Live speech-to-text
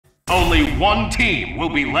Only one team will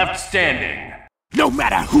be left standing. No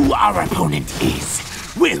matter who our opponent is,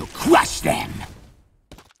 we'll crush them.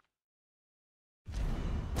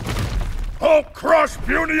 I'll crush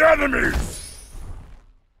puny enemies!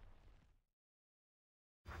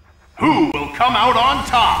 Who will come out on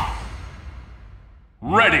top?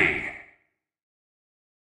 Ready.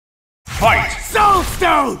 Fight!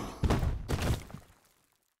 Soulstone!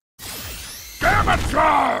 Gamma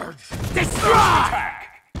charge! Destroy! Attack!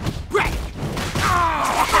 Break!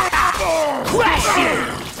 Crush you!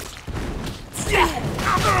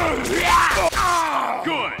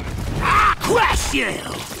 Good! Crush you!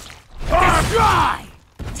 Destroy!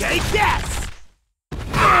 Take this!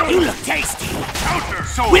 You look tasty! Counter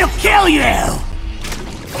soul! We'll kill you!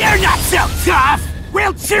 You're not so tough!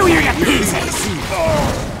 We'll chew you to pieces!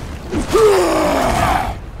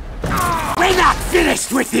 We're not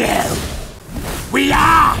finished with you! We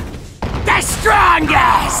are the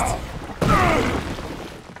strongest!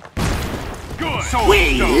 Good! Soul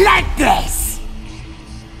We Stone. like this!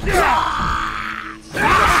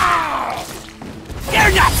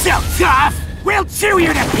 You're not so tough! We'll chew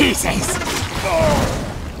you to pieces!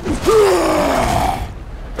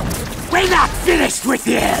 We're not finished with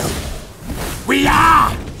you! We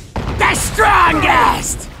are the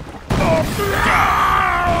strongest!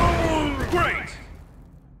 Great!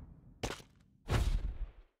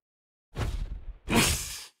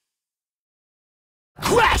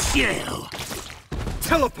 Crush you!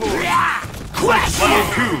 Teleport! Crush you!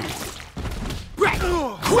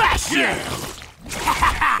 Level 2! Crush you!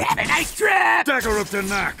 Have a nice trip! Dagger of the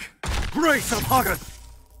Knack! Grace of Hoggoth!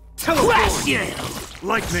 Crush Teleport! you!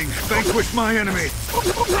 Lightning, vanquish my enemy!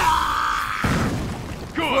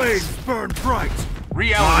 Good! Flames burn bright!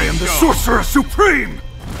 Reality I am the Stone. Sorcerer Supreme!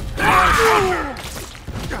 Counter!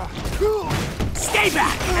 Stay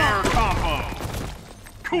back! Air combo!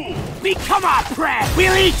 Cool! We come our prey!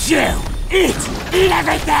 We'll eat you! Eat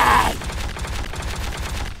everything!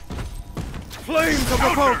 Flames of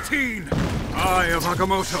the Voltine! Eye of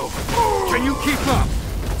Agamotto! Can you keep up?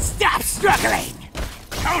 Stop struggling!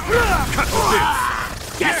 Counter! Cut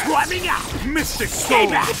this! Just warming up! Mystic Stay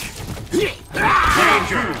Soul! back!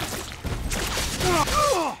 Danger!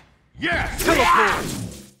 Yes! Teleport!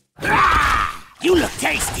 You look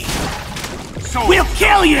tasty! Soul! We'll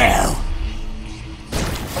kill you!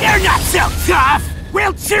 You're not so tough!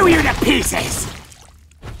 We'll chew you to pieces!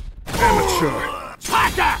 Amateur!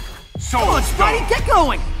 Parker! Soul! Come on, Spidey, get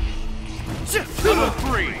going! Level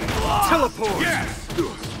 3! Teleport! Yes!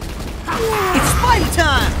 It's Spidey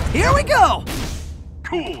time! Here we go!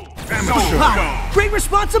 Cool! Amateur. Soul Ha! Stone! Great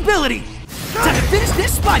responsibility! Time to finish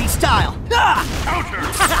this Spidey style! Ah! Counter!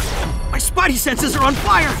 My Spidey senses are on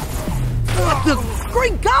fire! But the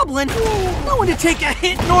Green Goblin? No one to take a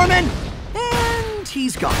hit, Norman! And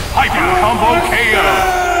he's gone. Hyper combo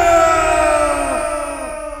KO!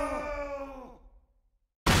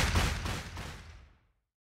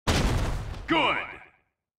 Good!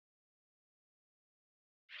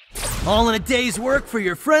 All in a day's work for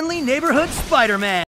your friendly neighborhood Spider-Man!